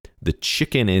 the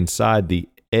chicken inside the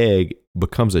egg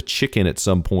becomes a chicken at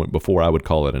some point before I would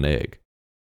call it an egg.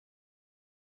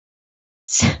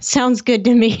 Sounds good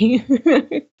to me.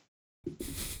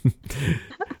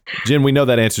 Jen, we know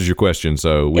that answers your question,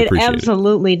 so we appreciate it. It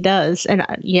absolutely does. And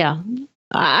yeah,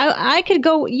 I could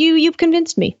go, you've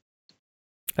convinced me.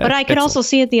 But I could also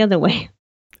see it the other way.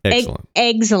 Excellent.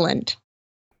 Excellent.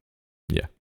 Yeah.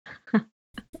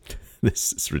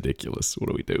 This is ridiculous. What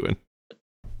are we doing?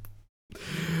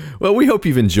 Well, we hope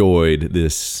you've enjoyed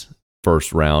this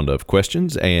first round of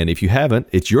questions. And if you haven't,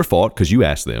 it's your fault because you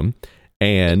asked them.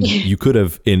 And you could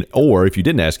have, or if you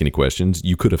didn't ask any questions,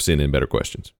 you could have sent in better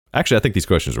questions. Actually, I think these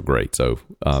questions were great. So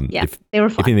if they were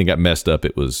fun. If anything got messed up,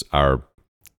 it was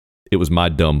my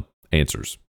dumb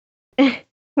answers.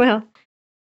 Well,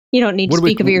 you don't need to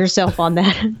speak of yourself on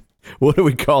that. What are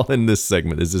we calling this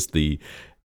segment? Is this the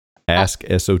Ask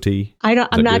SOT?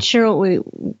 I'm not sure what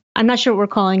we're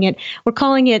calling it. We're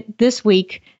calling it this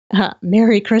week,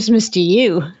 Merry Christmas to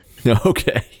You.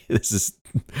 Okay. This is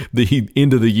the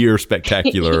end of the year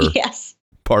spectacular yes.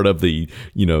 part of the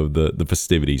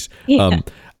festivities. Yeah.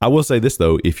 I will say this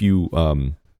though, if you,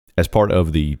 as part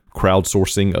of the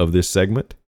crowdsourcing of this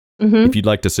segment, if you'd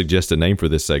like to suggest a name for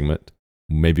this segment,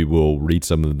 maybe we'll read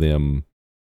some of them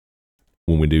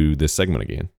when we do this segment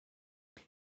again.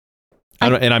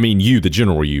 And I mean you, the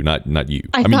general you, not you.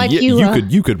 I mean,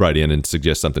 you could write in and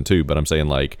suggest something too, but I'm saying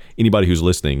like anybody who's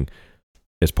listening,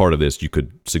 as part of this, you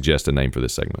could suggest a name for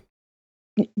this segment.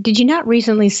 Did you not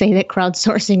recently say that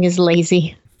crowdsourcing is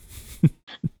lazy?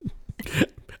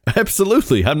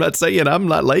 Absolutely. I'm not saying I'm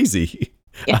not lazy.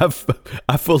 Yeah.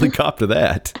 I fully cop to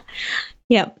that.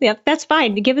 Yeah, that's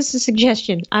fine. Give us a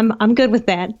suggestion. I'm good with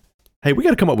that. Hey, we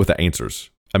got to come up with the answers.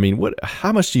 I mean,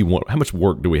 how much do you want? How much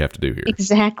work do we have to do here?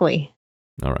 Exactly.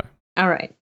 All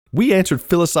right. We answered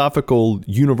philosophical,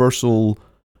 universal,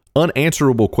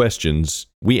 unanswerable questions.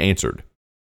 We answered.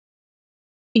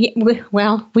 Yeah,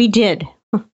 we did.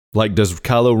 Like, does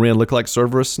Kylo Ren look like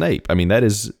Severus Snape? I mean, that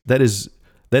is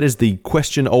the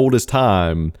question old as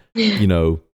time.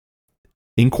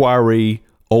 Inquiry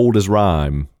old as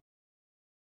rhyme.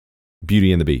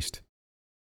 Beauty and the Beast.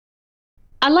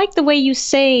 I like the way you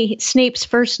say Snape's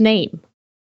first name.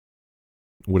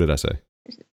 What did I say?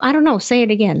 I don't know. Say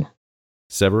it again.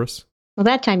 Severus? Well,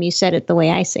 that time you said it the way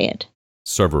I say it.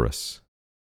 Cerberus.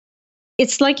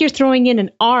 It's like you're throwing in an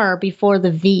R before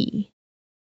the V.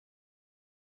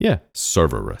 Yeah,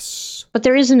 Cerberus. But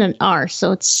there isn't an R,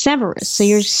 so it's Severus. So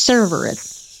you're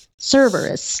Cerberus.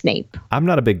 Cerberus Snape. I'm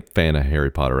not a big fan of Harry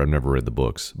Potter. I've never read the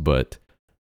books, but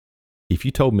if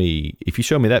you showed me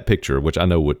that picture, which I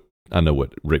know what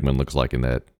Rickman looks like in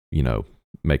that,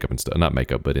 makeup and stuff, not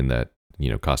makeup, but in that,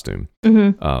 costume.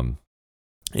 Mm-hmm.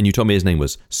 And you told me his name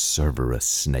was Severus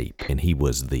Snape, and he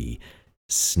was the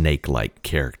snake-like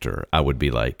character, I would be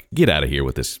like, get out of here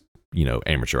with this,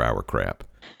 amateur hour crap.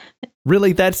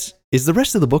 Really? Is the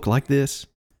rest of the book like this?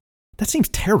 That seems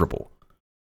terrible.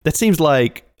 That seems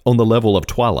like on the level of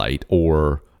Twilight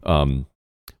or what's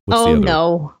the other?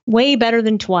 No, way better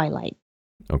than Twilight.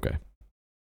 Okay.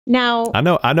 Now I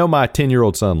know my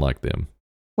 10-year-old son liked them.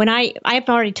 When I've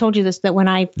already told you this, that when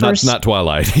I first not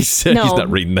Twilight, he said he's not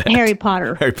reading that. Harry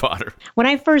Potter. Harry Potter. When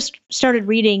I first started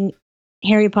reading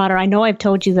Harry Potter, I know I've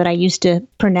told you that I used to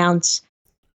pronounce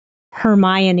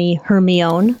Hermione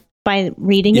by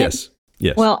reading it.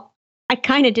 Yes. Well, I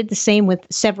kind of did the same with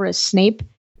Severus Snape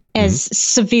as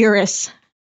Severus.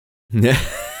 Yeah.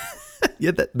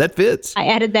 Yeah, that fits. I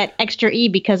added that extra E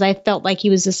because I felt like he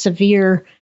was a severe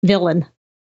villain.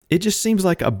 It just seems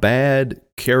like a bad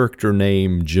character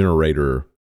name generator.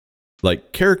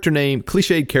 Like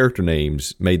cliched character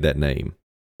names made that name.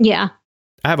 Yeah.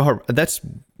 I have that's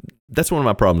one of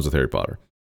my problems with Harry Potter.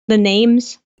 The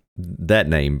names? That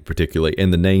name particularly,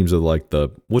 and the names of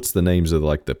what's the names of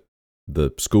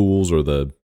the schools or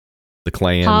the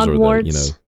clans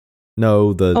Hogwarts.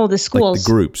 or the schools. Like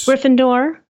the groups.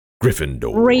 Gryffindor.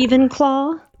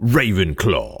 Ravenclaw.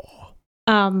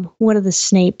 What are the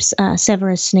Snapes?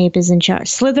 Severus Snape is in charge.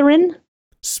 Slytherin?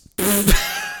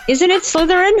 Isn't it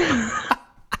Slytherin?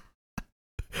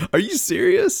 Are you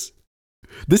serious?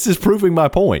 This is proving my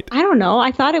point. I don't know.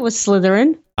 I thought it was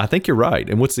Slytherin. I think you're right.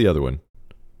 And what's the other one?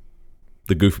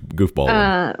 The goofball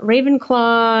one.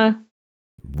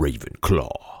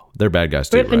 Ravenclaw. They're bad guys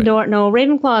too, Gryffindor. right? No,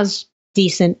 Ravenclaw's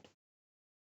decent.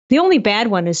 The only bad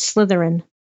one is Slytherin.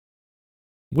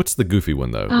 What's the goofy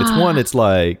one, though? It's one, it's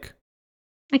like...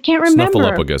 I can't remember.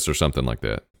 Snuffleupagus or something like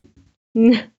that.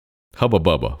 Hubba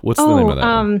Bubba. What's the name of that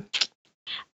one?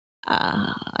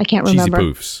 I can't remember.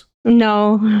 Cheesy Poofs.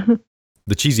 No.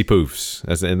 The Cheesy Poofs.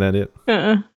 Isn't that it?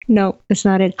 No, it's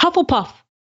not it. Hufflepuff.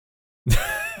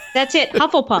 That's it.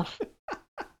 Hufflepuff.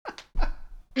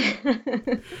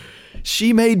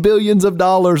 She made billions of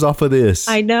dollars off of this.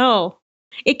 I know.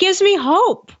 It gives me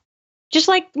hope. Just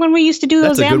like when we used to do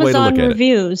those Amazon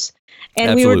reviews.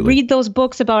 And Absolutely. We would read those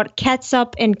books about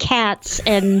catsup and cats.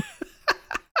 And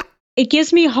it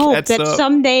gives me hope that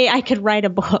someday I could write a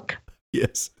book.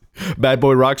 Yes. Bad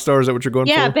Boy Rockstar, is that what you're going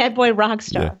for? Yeah, Bad Boy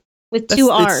Rockstar. With 2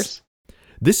 R's.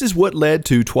 This is what led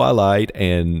to Twilight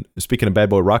and, speaking of Bad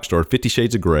Boy Rockstar, 50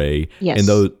 Shades of Grey. Yes. And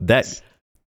though that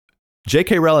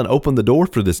J.K. Rowling opened the door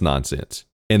for this nonsense.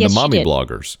 And the mommy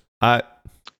bloggers.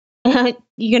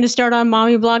 You going to start on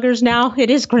mommy bloggers now? It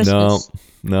is Christmas.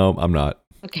 No, I'm not.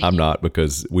 Okay. I'm not,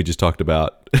 because we just talked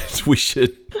about we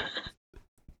should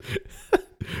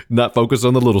not focus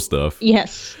on the little stuff.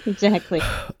 Yes, exactly.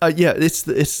 Yeah, it's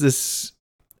this.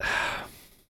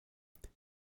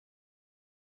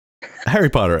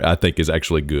 Harry Potter, I think, is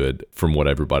actually good from what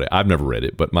everybody. I've never read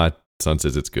it, but my son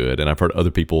says it's good, and I've heard other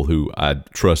people who I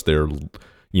trust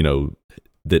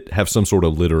that have some sort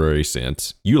of literary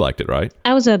sense. You liked it, right?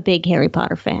 I was a big Harry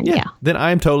Potter fan, yeah. Then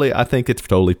I think it's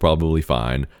totally probably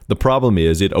fine. The problem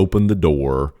is it opened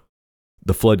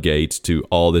the floodgates to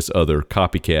all this other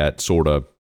copycat sort of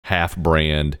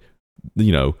half-brand,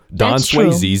 Don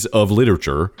Swayze's of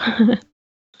literature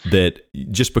that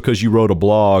just because you wrote a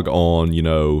blog on,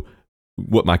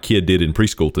 what my kid did in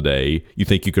preschool today, you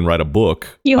think you can write a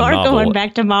book. You are going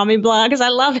back to mommy blogs. I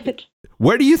love it.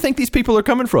 Where do you think these people are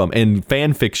coming from? And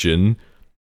fan fiction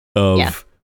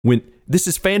when this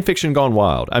is fan fiction gone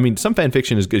wild. I mean, some fan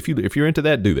fiction is good. If you're into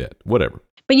that, do that. Whatever.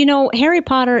 But Harry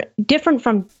Potter, different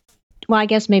from, well, I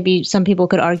guess maybe some people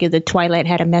could argue that Twilight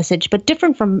had a message, but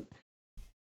different from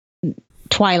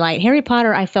Twilight, Harry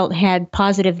Potter, I felt, had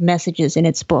positive messages in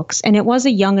its books, and it was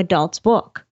a young adult's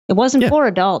book. It wasn't for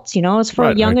adults, it was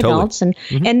for young adults, and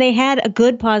they had a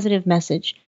good positive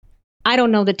message. I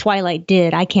don't know that Twilight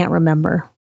did. I can't remember.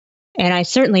 And I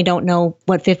certainly don't know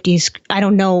what 50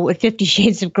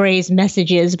 Shades of Grey's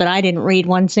message is, but I didn't read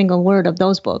one single word of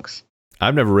those books.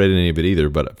 I've never read any of it either,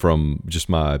 but from just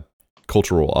my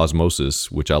cultural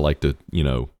osmosis, which I like to,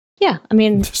 yeah, I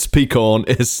mean, speak on,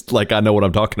 is like I know what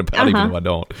I'm talking about, even though I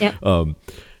don't. Yeah.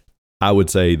 I would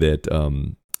say that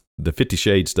the 50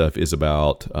 Shades stuff is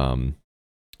about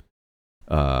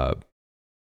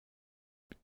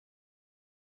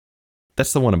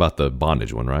that's the one about the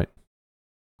bondage one, right?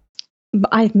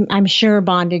 I'm sure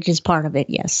bondage is part of it.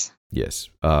 Yes. Yes.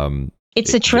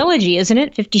 It's a trilogy, isn't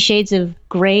it? 50 Shades of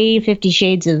Grey, 50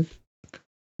 Shades of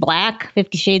Black,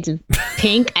 50 Shades of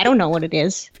Pink. I don't know what it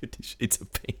is. 50 Shades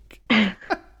of Pink. I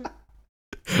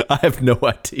have no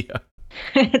idea.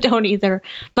 I don't either.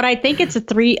 But I think it's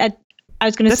I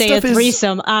was going to say a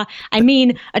threesome. I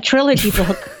mean, a trilogy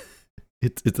book.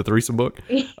 It's a threesome book.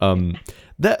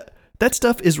 That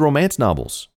stuff is romance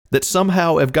novels that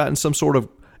somehow have gotten some sort of.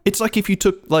 It's like if you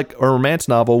took like a romance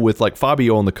novel with like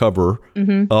Fabio on the cover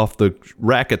off the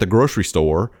rack at the grocery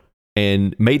store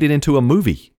and made it into a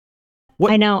movie.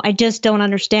 What? I know. I just don't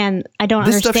understand.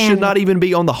 This stuff should not even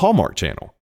be on the Hallmark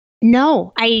Channel.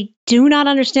 No, I do not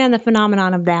understand the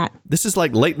phenomenon of that. This is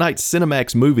like late night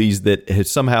Cinemax movies that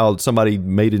has somehow somebody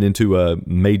made it into a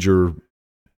major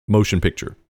motion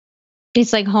picture.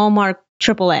 It's like Hallmark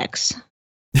XXX.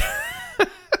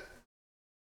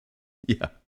 Yeah.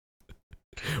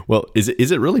 Well, is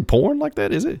it really porn like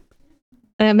that? Is it?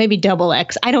 Maybe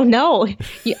XX. I don't know.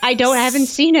 I haven't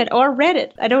seen it or read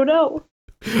it. I don't know.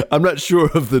 I'm not sure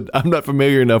I'm not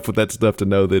familiar enough with that stuff to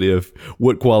know that if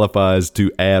what qualifies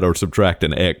to add or subtract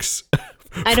an X.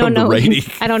 I don't know.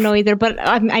 I don't know either, but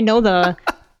I know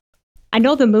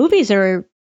the movies are.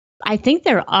 I think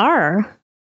there are.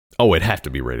 Oh, it'd have to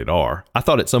be rated R. I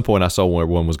thought at some point I saw where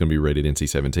one was going to be rated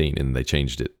NC-17, and they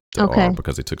changed it to R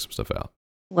because they took some stuff out.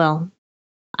 Well,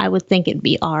 I would think it'd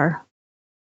be R.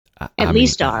 At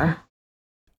least R.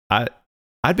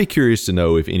 I'd be curious to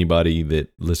know if anybody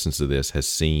that listens to this has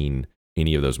seen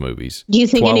any of those movies. Do you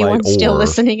think anyone's still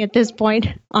listening at this point?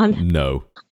 No.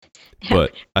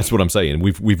 But that's what I'm saying.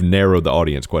 We've narrowed the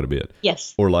audience quite a bit.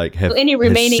 Yes. Or like have any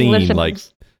remaining seen listeners. Like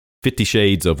 50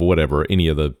 Shades of whatever, any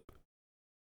of the.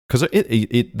 Because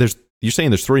you're saying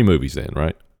there's 3 movies then,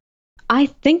 right? I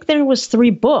think there was 3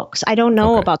 books. I don't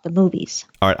know about the movies.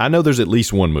 All right, I know there's at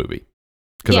least one movie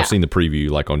because I've seen the preview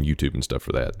like on YouTube and stuff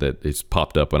for that it's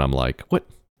popped up and I'm like, what?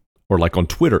 Or like on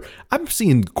Twitter, I'm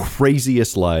seeing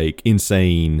craziest, like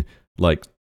insane, like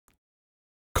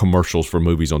commercials for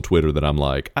movies on Twitter that I'm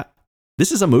like,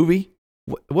 this is a movie?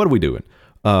 What are we doing?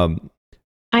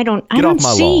 I don't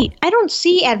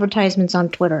see advertisements on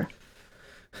Twitter.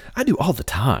 I do all the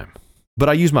time, but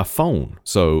I use my phone.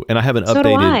 And I haven't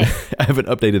updated. I haven't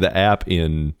updated the app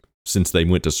since they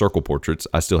went to circle portraits.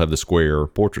 I still have the square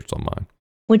portraits on mine,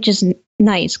 which is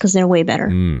nice because they're way better.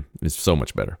 It's so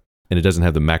much better, and it doesn't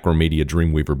have the Macromedia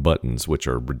Dreamweaver buttons, which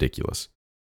are ridiculous.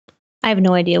 I have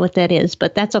no idea what that is,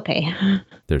 but that's okay.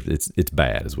 It's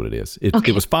bad, is what it is.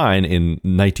 It was fine in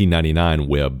 1999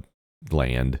 web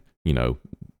land,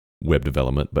 web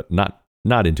development, but not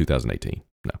in 2018.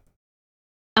 No.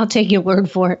 I'll take your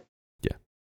word for it. Yeah.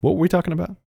 What were we talking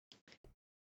about?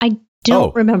 I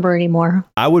don't remember anymore.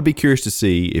 I would be curious to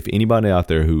see if anybody out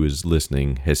there who is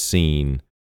listening has seen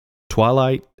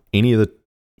Twilight, any of the,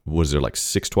 was there like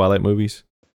 6 Twilight movies?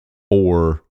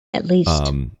 Or at least.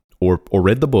 Or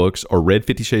read the books, or read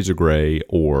 50 Shades of Grey,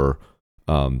 or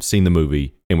seen the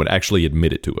movie and would actually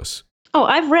admit it to us. Oh,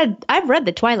 I've read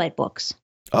the Twilight books.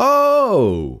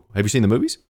 Oh, have you seen the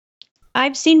movies?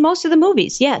 I've seen most of the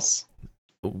movies, yes.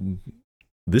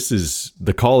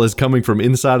 The call is coming from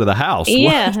inside of the house.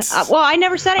 Yeah. Well, I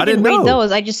never said I didn't read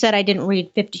those. I just said I didn't read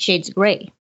 50 Shades of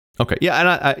Grey. Okay.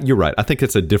 Yeah, and you're right. I think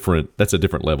that's a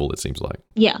different level, it seems like.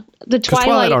 Yeah. The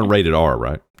Twilight aren't rated R,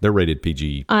 right? They're rated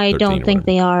PG. I don't think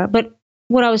they are. But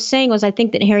what I was saying was I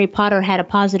think that Harry Potter had a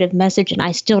positive message, and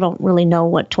I still don't really know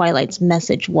what Twilight's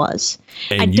message was.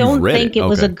 And I don't think it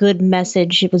was a good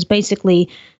message. It was basically,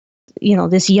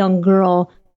 this young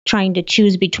girl trying to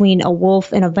choose between a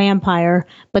wolf and a vampire,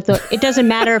 but it doesn't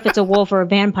matter if it's a wolf or a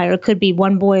vampire. It could be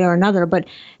one boy or another, but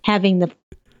having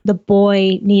the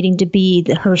boy needing to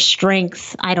be her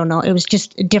strength, I don't know. It was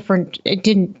just different. It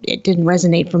didn't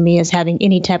resonate for me as having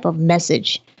any type of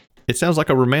message. It sounds like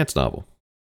a romance novel.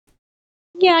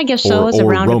 Yeah, I guess so. It's a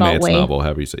roundabout romance way. Novel,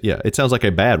 however you say. Yeah, it sounds like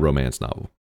a bad romance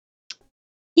novel.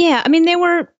 Yeah, I mean, they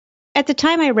were, at the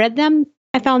time I read them,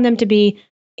 I found them to be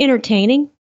entertaining,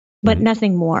 but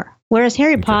nothing more. Whereas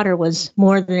Harry Potter was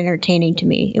more than entertaining to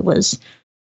me. It was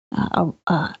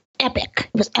epic.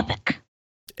 It was epic.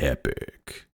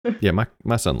 Epic. Yeah,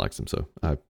 my son likes them, so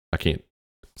I can't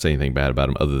say anything bad about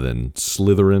him other than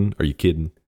Slytherin. Are you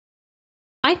kidding?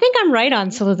 I think I'm right on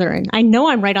Slytherin. I know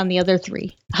I'm right on the other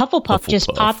 3. Hufflepuff just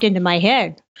popped into my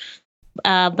head,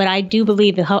 but I do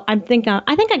believe I think I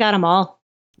got them all.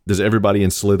 Does everybody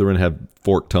in Slytherin have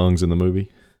forked tongues in the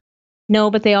movie? No,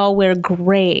 but they all wear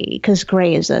gray because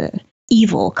gray is a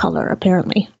evil color,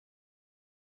 apparently.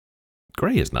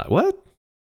 Gray is not what?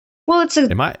 Well, it's a.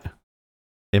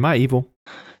 Am I evil?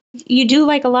 You do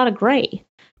like a lot of gray.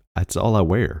 That's all I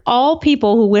wear. All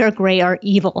people who wear gray are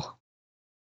evil.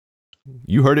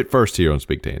 You heard it first here on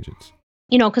Speak Tangents.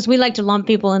 You know, because we like to lump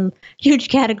people in huge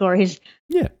categories.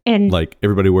 Yeah. And like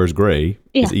everybody wears gray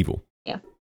is evil. Yeah.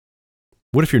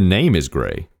 What if your name is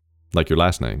Gray? Like your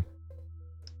last name?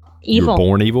 Evil. You were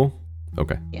born evil?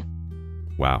 Okay. Yeah.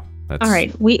 Wow. All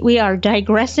right. We are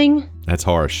digressing. That's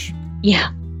harsh.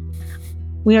 Yeah.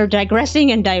 We are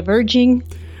digressing and diverging.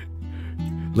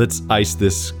 Let's ice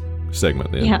this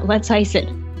segment then. Yeah, let's ice it.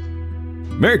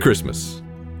 Merry Christmas.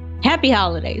 Happy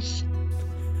holidays.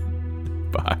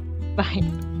 Bye. Bye.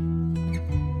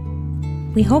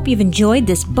 We hope you've enjoyed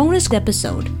this bonus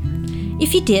episode.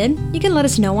 If you did, you can let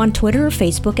us know on Twitter or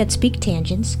Facebook at Speak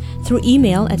Tangents, through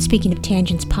email at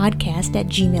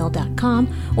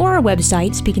speakingoftangentspodcast@gmail.com, or our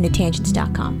website,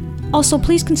 speakingoftangents.com. Also,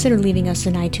 please consider leaving us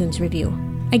an iTunes review.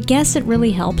 I guess it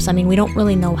really helps. I mean, we don't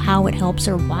really know how it helps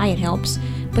or why it helps,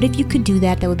 but if you could do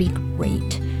that, that would be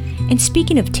great. And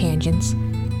speaking of tangents,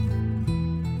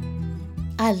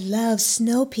 I love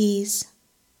snow peas,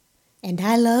 and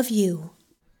I love you.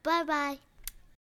 Bye-bye.